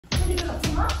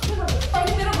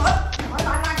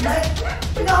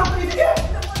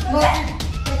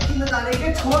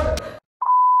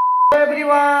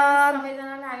Everyone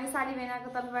सबैजनालाई हामी साली भेनाको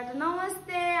तर्फबाट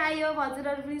नमस्ते। आयो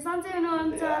हजुरहरु पनि सन्चै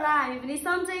हुनुहुन्छ होला, हामी पनि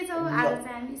सन्चै छौँ। आज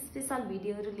चाहिँ हामी स्पेशल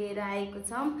भिडियोहरु लिएर आएको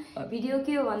छौँ। भिडियो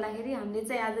के हो भन्दाखेरि हामीले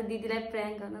चाहिँ आज दिदीलाई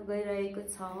प्र्याङ्क गर्न गइरहेको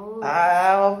छौँ।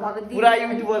 पुरा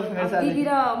युट्युबर दिदी र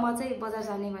म चाहिँ बजार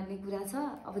जाने भन्ने कुरा छ।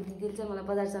 अब दिदीले चाहिँ मलाई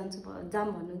बजार जाम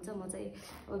भन्नुहुन्छ, म चाहिँ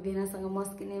अब भेनासँग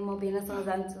मस्किने, म भेनासँग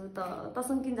जान्छु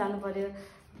तसँग किन जानु पर्यो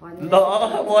यो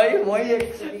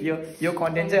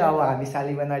कन्टेन्ट चाहिँ अब हामी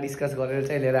सालीभेना डिस्कस गरेर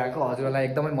चाहिँ लिएर आएको। हजुरलाई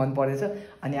एकदमै मन परेछ।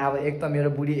 अनि अब एक त मेरो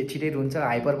बुढी छिटै हुन्छ,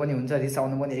 हाइपर पनि हुन्छ,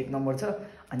 रिसाउनु पनि एक नम्बर छ।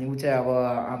 अनि ऊ चाहिँ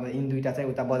अब यिन दुईटा चाहिँ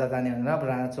उता बजार जाने भनेर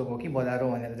राणा चोक हो कि बजार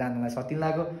हो भनेर जानुलाई सतिन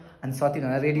लाग्यो। अनि सतिन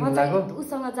भनेर रेडी हुन लाग्यो।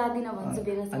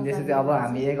 अनि त्यसपछि अब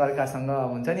हामी एकअर्कासँग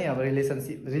हुन्छ नि अब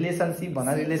रिलेसनसिप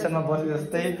भन्दा रिलेसनमा बस्यो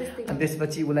जस्तै। अनि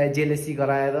त्यसपछि उसलाई जेलेसी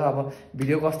गराएर अब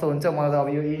भिडियो कस्तो हुन्छ मलाई त अब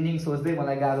यो एन्डिङ सोच्दै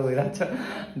मलाई गाह्रो भइरहेको छ।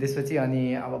 त्यसपछि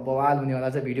अनि अब बवाल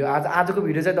हुनेवाला चाहिँ भिडियो आजको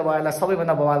भिडियो चाहिँ तपाईँहरूलाई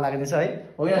सबैभन्दा बवाल लाग्नेछ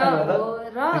है, हो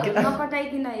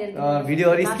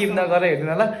भिडियोहरू स्किप नगरेर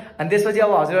हेर्नु ल। अनि त्यसपछि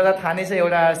अब हजुरहरूलाई थाहा नै छ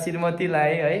एउटा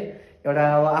श्रीमतीलाई है एउटा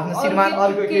अब आफ्नो श्रीमान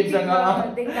अर्को केटीसँग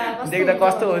देख्दा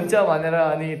कस्तो हुन्छ भनेर।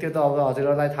 अनि त्यो त अब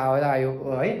हजुरहरूलाई थाहा भएर आयो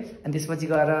है। अनि त्यसपछि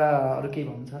गएर अरू केही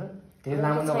भन्नु छ र? धेरै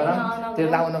लामो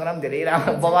नगरौँ धेरै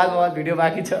राम्रो बवाल भिडियो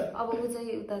बाँकी छ। अब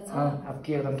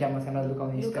के एकदम क्यामेरा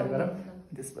लुकाउने स्टार्ट गरौँ।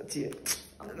 त्यसपछि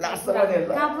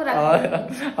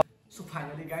सो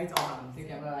फाइनली गाइज अब हामी चाहिँ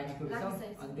क्यामेरा राखेको छौँ।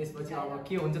 अनि त्यसपछि अब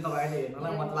के हुन्छ तपाईँहरूले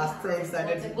हेर्नुलाई म लास्ट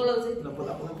एक्साइटेड छु।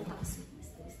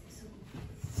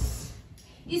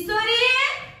 ईश्वरी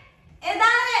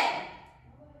एदारे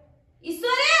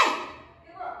ईश्वरी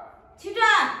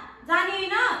छिटो जाने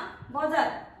होइन बजार,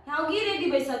 यहाँ अघि रेडी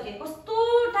भइसके। कस्तो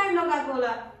टाइम लगाएको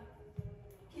होला,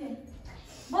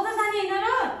 बजार जाने होइन र?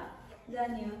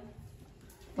 जाने हो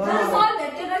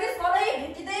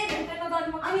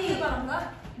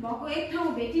भएको एक ठाउँ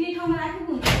भेटिने ठाउँमा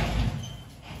राखेको हुन्छ।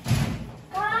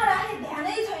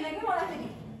 ध्यानै छैन कि मलाई फेरि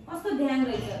कस्तो ध्यान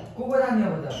रहेछ। को जाने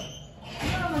हो त?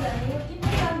 किन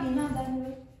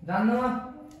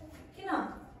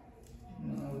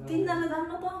तिनजना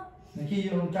जान्न त? के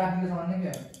यो ट्राफिकको सामान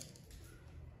के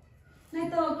नै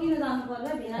त किन जानु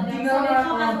पर्ला?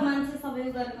 भेनाको मान्छे सबै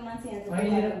गरेको मान्छे यहाँ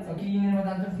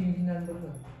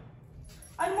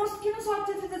अनि म किन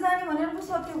सत्य त जाने भनेर म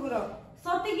सत्य कुरा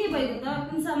सत्य के भएको त?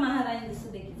 कुन्सा महारानी जस्तो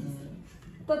देखिन्छ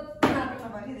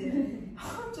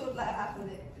चोट लाग्यो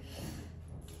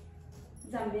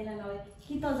जाम्दैन नभए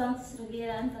कि त जान्छ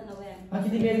लिएर अन्त नभए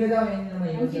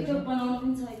छिटो बनाउनु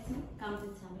पनि छ, एकछिन काम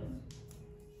पनि छ हाम्रो।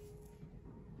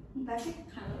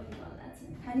 खाना पनि बल्ला छ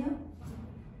खाने हो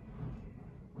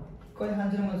कहिले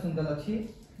खान्छ म सुन्द लक्ष्मी।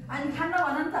 अनि खान्न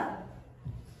भन नि त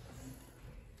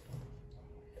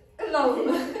ल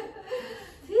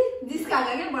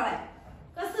जिस्काका के बढाए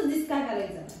कस्तो जिस्काका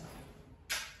रहेछ।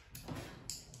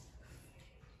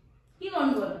 के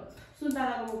गर्नु पर्यो?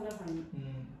 सुन्तलाको बोक्रा खानु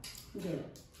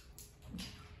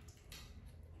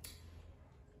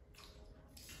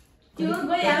त्यो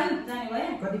गइहाल्नु जाने भयो।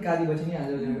 कति काली बछि नि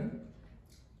आज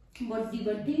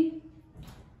बड्डी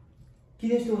किन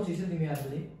यस्तो सोचिस तिमी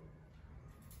आजले?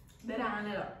 बेला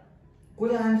हानेर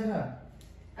कोले हान्छ र?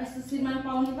 यस्तो श्रीमान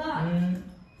पाउनु त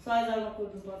 100 जग्गा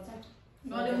कुर्नु पर्छ।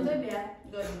 गरे हुन्छ बिहा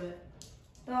गरे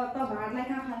त भाडलाई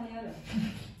कहाँ खाने हो र?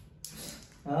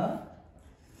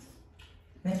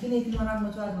 मैं किन यति नराम्रो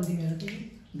छ आज तिमीहरू चाहिँ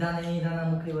दाना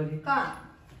मुखले बढी कहाँ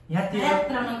यहाँ त्यो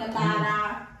रमणका तारा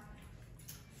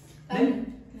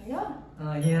यहाँ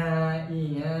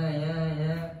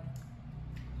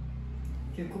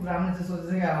के खूब राम्रो छ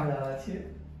सोचेछ क्या आउँदा छ।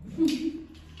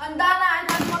 अनि दाना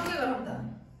आइन्छ म के गरौँ त?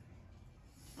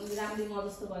 अनि रामले म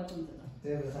जस्तो भएको हुन्छ त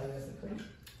त्यही हो साले जस्तो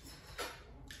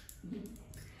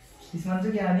किस्मत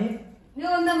चाहिँ के आनी यो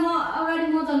भन्दा म अगाडि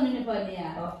म जन्मिनु पर्ने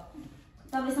यार,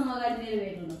 तपाईसँग अगाडि मेरो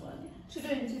भेट हुनु पर्ने।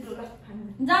 छिटो ल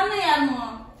जान्न यार म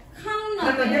खाउँ न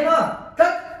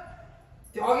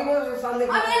त्यो अघि म सालले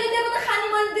अनि अहिले दिएको त खाने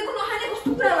मन दिएको नखाने कस्तो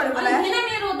कुरा गर्यो मलाई? हैन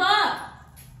मेरो त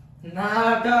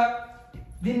नाटक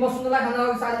दिन म सुन्नला खाना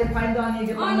सालले फाइन त अनि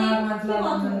के मान्छेलाई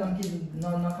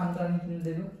नखान त अनि किन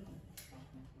दिएको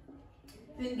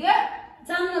के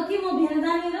जान्न कि म भेना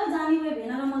जाने र जाने भए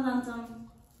भेना र म जान्छौँ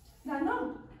जान्न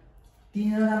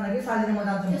तिनीहरु जान्न के सालले र म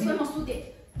जान्छौँ। त्यसो म सुते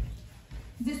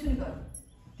जे सुनि गर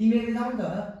तिमी एक्लै जाऊ त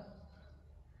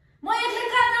म एक्लै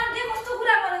कहाँ जाम? के कस्तो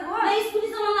कुरा गरेको? नै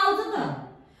स्कुटीसँग आउँछ त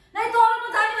नै तर म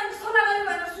जाने भने सल्लाह गरे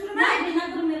भनेर सुरुमा भेना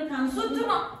गरेर मेरो काम सोध्छु म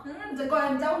गए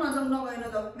जाऊ नजाऊ नगएन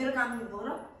त मेरो काम हो र।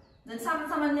 झन्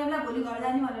सामान ल्याउला भोलि घर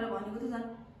जाने भनेर भनेको त झन्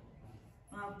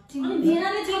अनि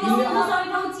भेनाले चलाउनु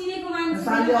सबै चिनेको मान्छे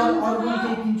साले अरु पनि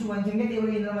केही किन्छु भन्छन् के त्यो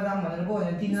इन्द्रमा जाम भनेर पो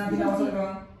हैन 3 जना किन अवसर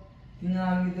गरौँ 3 जना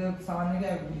त्यो सामान्य के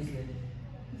पुलिसले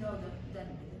जाऊ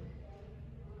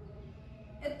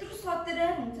यत्रो सतेर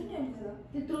हुन्छ नि अनि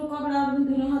त्यत्रो कपडाहरु पनि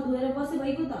धुन धोएर बसे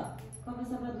भइको त कपडा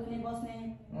सपडा धुने बस्ने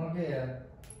ओके यार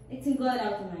एकछिन गएर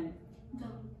आउँछु म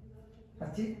जाऊ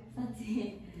साच्चै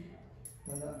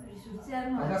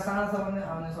रिसुच्यारमा हैन सानासम्म नै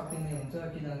आउन सकिने हुन्छ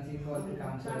किनभने चाहिँ गर्नु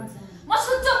काम छ म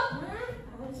सुन्छु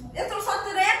यत्रो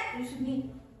सतेर रिसुनी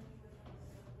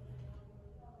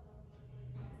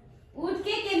उठ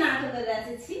के नाटक गरिरहेछ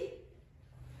छि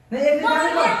नै एकले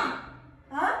जाने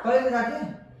ह कहिले जाके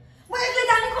म एक्लै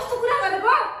जाने कस्तो कुरा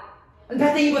गरेको अनि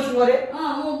त्यहाँ यही बस्नु गरे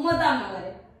म दाम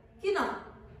गरे किन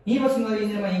यही बस्नु गरे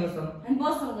इन्द्रमा यही बस्नु हामी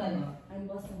बस्छौं गरे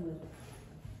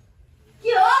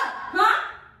के हो ह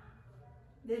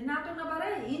धेरै नाटक नगरे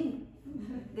हिन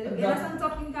धेरै बेलासम्म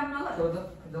चप्किङ काम नगर सोध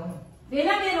जाउँ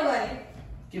भेना मेरो गरे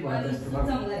के भयो त्यस्तो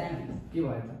के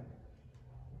भयो त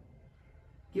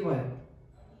के भयो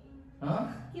ह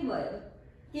के भयो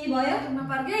के भयो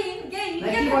नपार्गे हिन के हिन के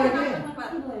भयो के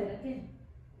के भयो र के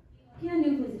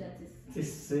न्यु खोजिरहेछ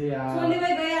त्यसै यार छोले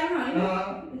भाइ गइहाल्नु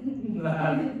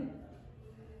हैन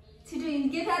छिटो हिन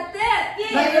के थाते के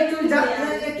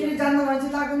एक्चुअली जान्न मान्छे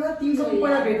लाग्दैन 300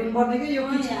 रुपैयाँ भेट्नु पर्ने के यो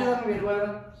किछि जानु भेट भएर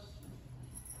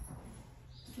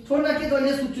छोड्न के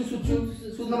तैले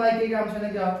सुत्नु बाहेक केही काम छैन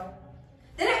क्या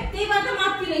तेरे त्यही बात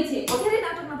माथि रहेछ धेरै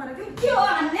नाटक नपारे के हो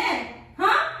भन्ने ह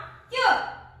के हो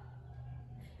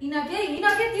इनके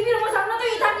तिमी र म सामने त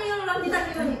इतानी यो लन्दी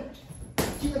तानी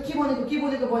के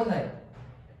बोलेको बहिनीलाई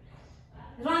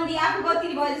रन्दी आफू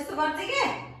गतिले भयो जस्तो गर्छ के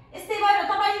यस्तै भएर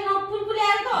तपाईले नपुलपुले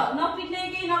आएर त नपिट्ने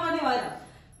केही नगर्ने भएर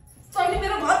चैले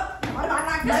मेरो घर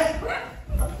लाग्छ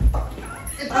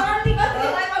रन्दी गतिले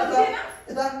गएको छैन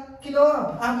यता किन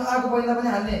आगो बहिनीलाई पनि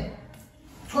हाल्ने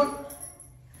छोड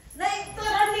नै त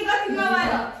रन्दी गति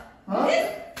नभएर ह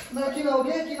न किन हो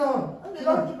के किन हो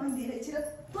रन्दी भन्दिरै छिरा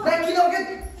न किन हो के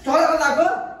झगडा लाग्यो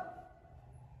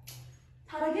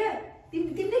थाहा के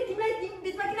तिमीलाई तिम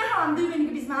बिचमा किन हाम दुई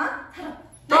बहिनीको बिचमा थाहा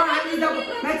त हामी दुईटाको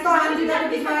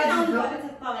बिचमा आइदिन्छ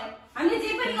हामीले जे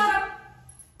पनि गरौँ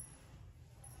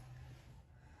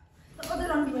कतै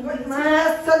रन्दी बहिनी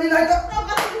चलिलाई त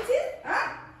कतै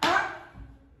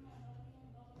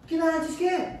किन आएछस्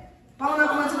के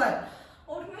पाउनाको मान्छेलाई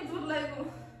ओठमै जोर लागेको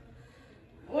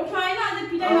ओठमा हैन अझ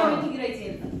पिटाइ नभए ठिक रहेछ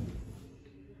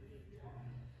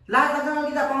लाज लाग्छ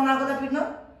कि त पाउनाको त पिट्न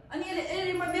अनि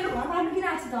यसले मेरो घरमा आउनु किन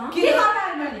आछ त के गर्न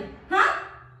आयो मैले ह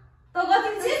त गति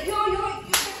चाहिँ यो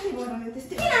के गर्नु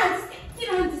त्यस्तै किन आछस् किन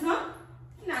आछस् न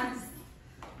किन आछस्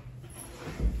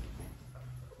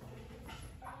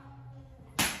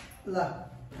ल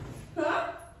ह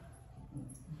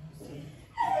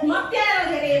म प्यारो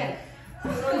धेरै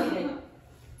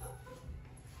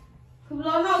खुब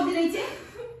लाउन आउँदै रहेछ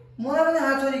मलाई पनि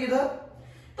हात छोरी कि त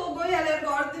त गइहालेर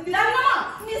घर दिदी जान्न म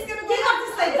निस्केर के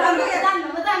गर्छस् तै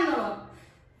जान्न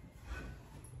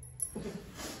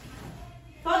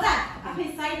सदा आफै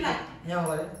साइड लाग यहाँ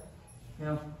गरे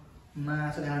यहाँ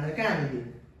मासुले हानेर कहाँ हानिदिए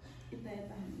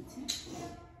यता हान्छ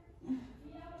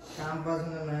काम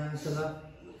बस्नु मासु ल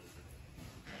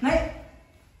नै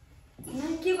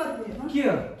के गर्नु के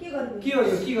हो के गर्नु के हो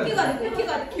यो के गर्नु किन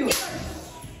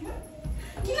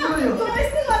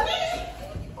यस्तो गर्ने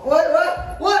ओइ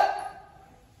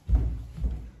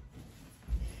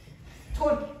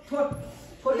छोड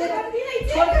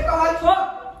के कहाँ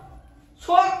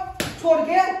छोड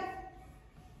के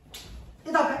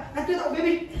यता त्यो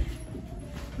बेबी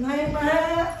नहीं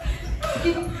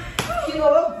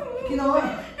किन हो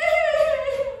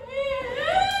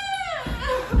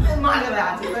मारेर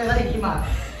हात चाहिँ कि मार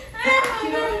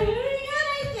किन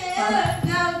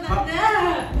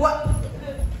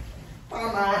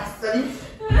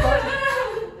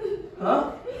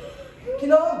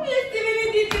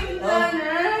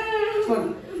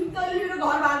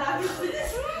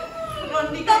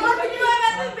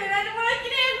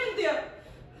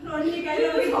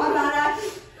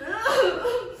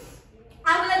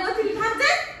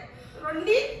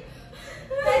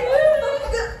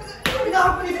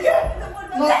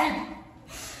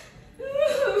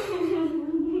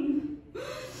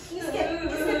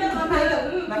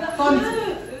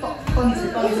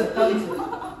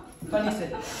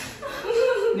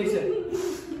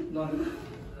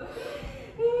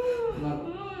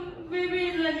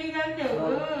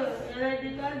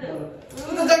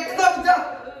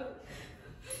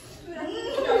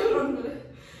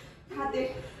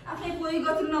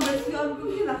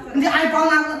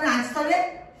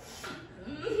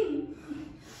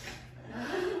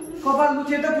कपाल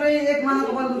लुचेर त पुरै एक माना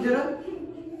कपाल लुचेर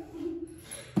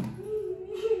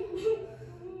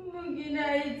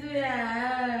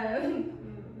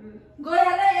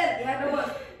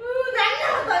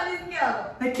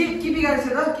के बिगारेछ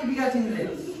र के बिगारेछ तिमीले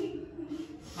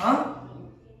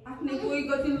आफ्नै कोही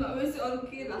गति लगाएपछि अरू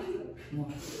के लाग्छ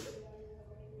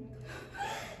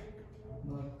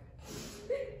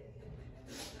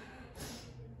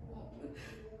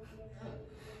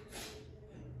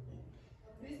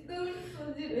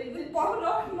पक्र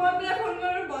म बिहा फोन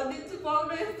गरेर भनिदिन्छु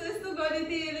पक्र यस्तो यस्तो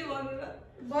गरिदिए अरे भनेर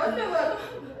भन्नु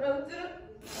हजुर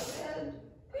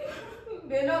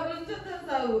भेना हुन्छ त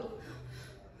साउ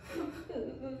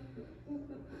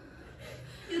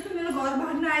यो त मेरो घर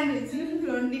भाड्न आइरहेछ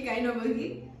रन्डी काइन नभई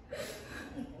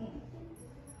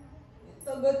त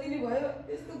गतिले भयो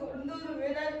यस्तो गर्नु र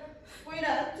भेना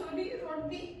पहिला छोडी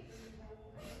रन्डी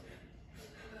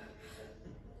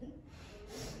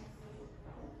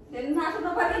धेरै नाच्नु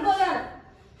नपर्ने गयो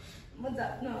म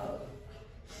जान्न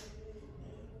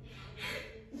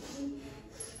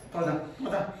तजा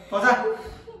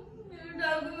मेरो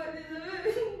डाउको भनिदिनु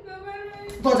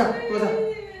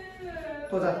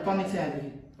टनिक चाहिँ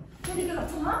आयो के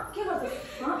गर्छ के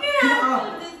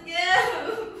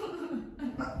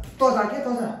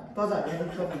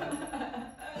गर्छ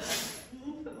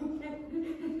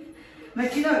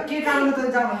किन के कारणले त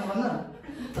जा भन्नु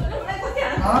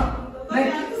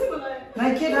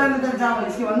भन्न के कारणले त जा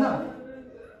भनेस् के भन्न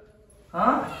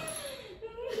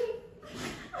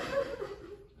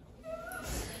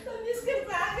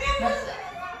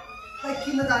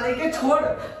किन जाने के छोड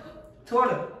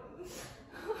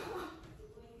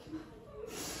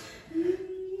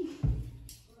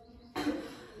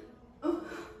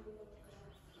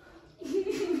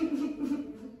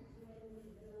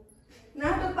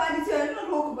नाटक पारेछ होइन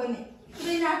रोक पनि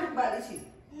पुरै नाटक पारेछ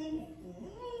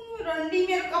रन्डी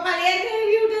मेरो कपाल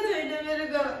एउटा छैन मेरो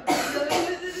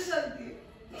सक्ति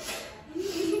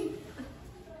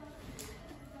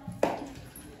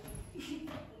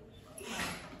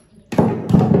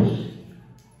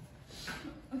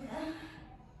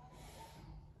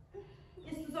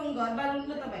यस्तोसँग घर बाल्नु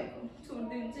न तपाईँको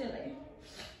छोडिदिन्छु यसलाई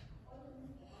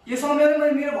यो समयमा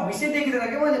मेरो भविष्य देखिँदैन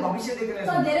के मैले भविष्य देखिँदैन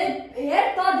त धेरै हेर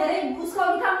त धेरै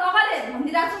उस्काउने काम नगरे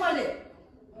भनिदिरहेको छु मैले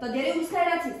त धेरै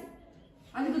उस्काइरहेको छु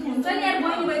अलिकति हुन्छ नि यार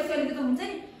बहिनी भएपछि अलिकति हुन्छ नि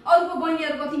अरूको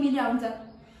बहिनीहरू कति मिल्या हुन्छ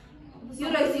यो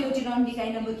रहेछ एउटी रन्डी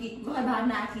काइन बोकी घर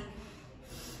भाड्न आखी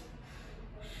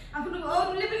आफ्नो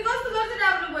अरूले पनि कस्तो गर्छ र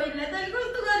आफ्नो बहिनीलाई तैँले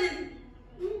कस्तो गरे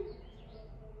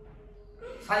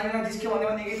साइना जिस्के भन्ने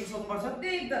नेगेटिभ सोच्नुपर्छ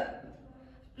त्यही त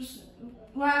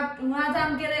उहाँ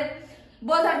जाम के अरे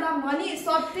बजार जाम भनी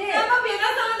सत्य म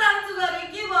भेनासँग जान्छु गरे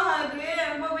के भयो रे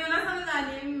म भेनासँग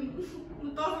जाने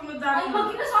तसँग जाने म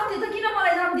किन सत्य त किन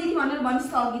मलाई जाम दिदी भनेर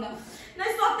भनिस् त अघि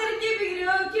नै सत्य के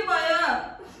बिग्रियो के भयो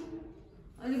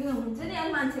अलिकति हुन्छ नि यार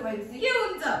मान्छे भएपछि के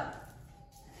हुन्छ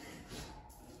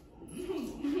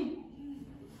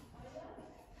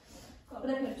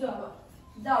कपडा फेर्छु अब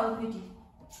जाऊ केटी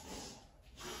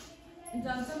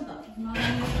जान्छ नि त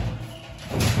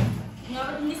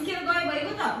निस्केर गयो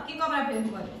भएको त के कपडा फेर्नु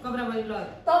पर्यो कपडा बढी लग्यो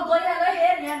त गइहाल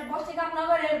हेर यहाँ बस्ने काम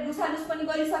नगरेर दुसानुस पनि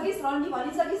गरिसकिस् रन्डी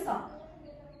भनिसकिस् त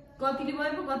कतिले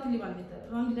भयो पो कतिले भन्ने त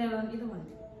रन्डी त भन्ने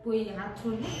पहिले हात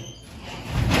छोड्ने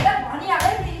भनिहाल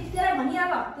है त्यसलाई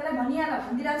भनिहाल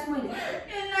भनिदिरहेको छु मैले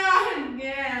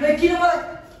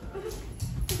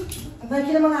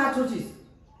किन मलाई हात छोड्छिस्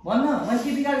भन्न मैले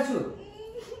के बिगारेको छु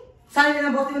साइना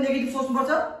बस्तीमा नेगेटिभ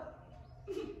सोच्नुपर्छ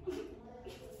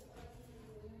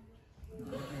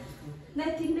नै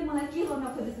तिमीले मलाई के गर्न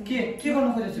खोजेछौ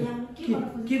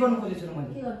के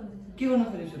गर्न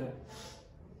खोजेछु र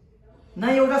न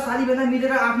एउटा साली भेना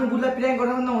मिलेर आफ्नो बुढलाई प्र्याङ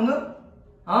गर्न नहुनु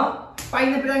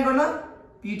पाइन प्र्याङ गर्न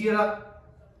पिटिएर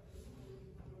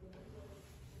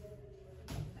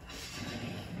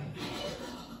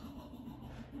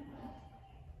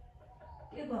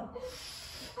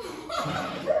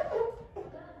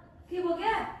के भयो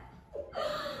क्या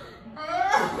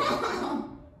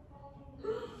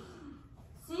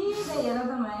सीधै हेर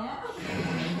त माया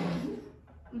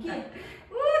के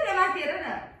त्यहाँ माथि हेर न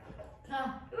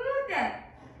त्यहाँ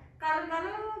कालो कालो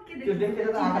के देखेर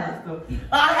त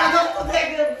आँखा जस्तो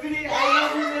देख्यो फेरि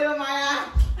मेरो माया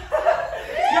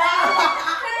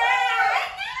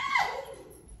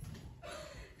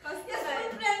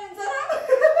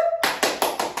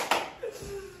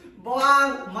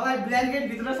मलाई ब्ल्याङ्केट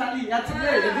भित्र साली याद छ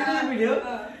भिडियो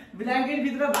ब्ल्याङ्केट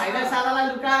भित्र भाइलाई सालालाई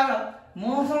लुकाएर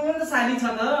मसँग त साली छ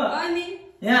त अनि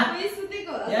यहाँ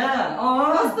सुतेको यहाँ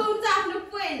कस्तो हुन्छ आफ्नो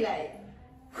पहिलाई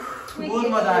बहुत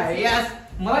मजा आयो यस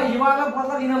मलाई युवालाई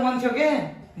बदला दिन मन थियो के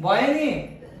भयो नि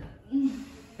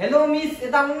हेलो मिस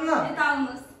यता आउनु न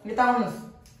यता आउनुहोस्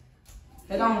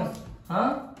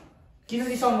किन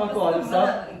रिसाउनु भएको हजुर सर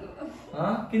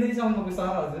किन रिसाउनु भएको सर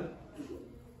हजुर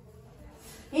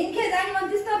हिँड्के जाने मन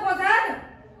त्यस्तो बजार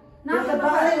नाटक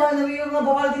बगालै गर्नु यो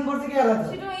बगाल दिनुपर्छ के होला त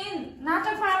छिटो हिँड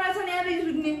नाटक पारा छ नि यहाँ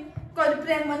रुक्ने कहिले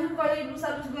प्रेम भन्छ कहिले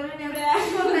लुसालुस गर्यो नि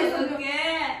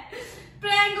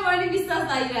प्र्याङ्कको पनि विश्वास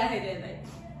आइराखेको छ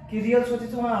कि रियल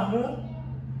सोचेछ हाम्रो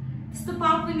त्यस्तो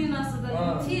पाप पनि नसोच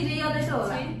छि रियल छ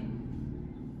होला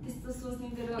त्यस्तो सोच्ने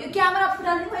तेरो यो क्यामेरा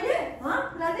फुटाल्ने मैले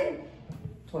फुटाल्ने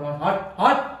थोडा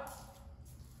हट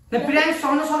न प्र्याङ्क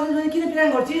सहन सक्दैन किन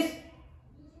प्र्याङ्क गर्छिस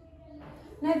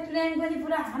न प्र्याङ्क पनि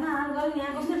पुरा हानाहान गर्यो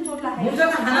यहाँ कसरी चोट लाग्यो हुन्छ न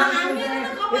हानाहान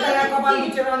यता कपाल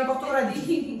बिचेर अनि कस्तो गरा दि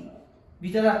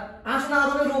बिचरा आँसु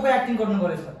नआउने रोको एक्टिङ गर्नु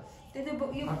परेछ त्यही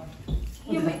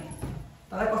यो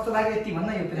तँलाई कस्तो लाग्यो यति भन्न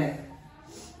यो प्र्याङ्क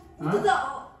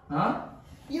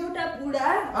एउटा बुढा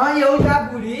एउटा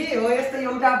बुढी हो यस्तो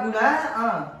एउटा बुढा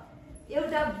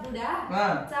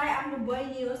चाहे आफ्नो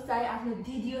बहिनी होस् चाहे आफ्नो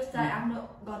दिदी होस् चाहे आफ्नो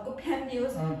घरको फ्यामिली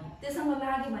होस् त्योसँग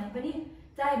लाग्यो भने पनि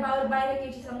चाहे बाहिर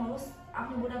केटीसँग होस्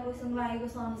आफ्नो बुढा कोहीसँग लागेको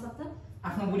सहन सक्छ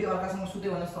आफ्नो बुढी अर्कासँग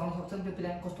सुत्यो भने सहन सक्छ नि त्यो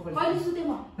प्र्याङ्क कस्तो गर्छ कहिले सुते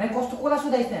म नै कस्तो कोला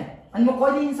सुताइस त्यहाँ अनि म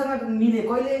कहिले यिनीसँग मिले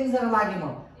कहिले यिनीसँग लागे म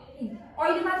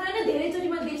अहिले मात्र हैन धेरैचोटि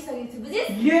मैले देखिसकेको छु बुझिस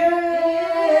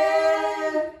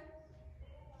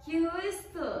के हो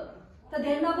यस्तो त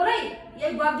धेरै नगरै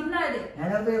यही गफ दिम्ला अहिले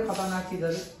हैन त यो खतरनाक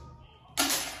चिजहरु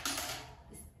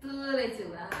यस्तो रहेछ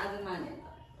आज माने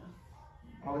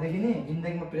अबदेखि नि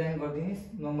जिन्दगीमा प्र्याङ्क गर्दिनिस्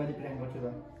न मैले प्र्याङ्क गर्छु ल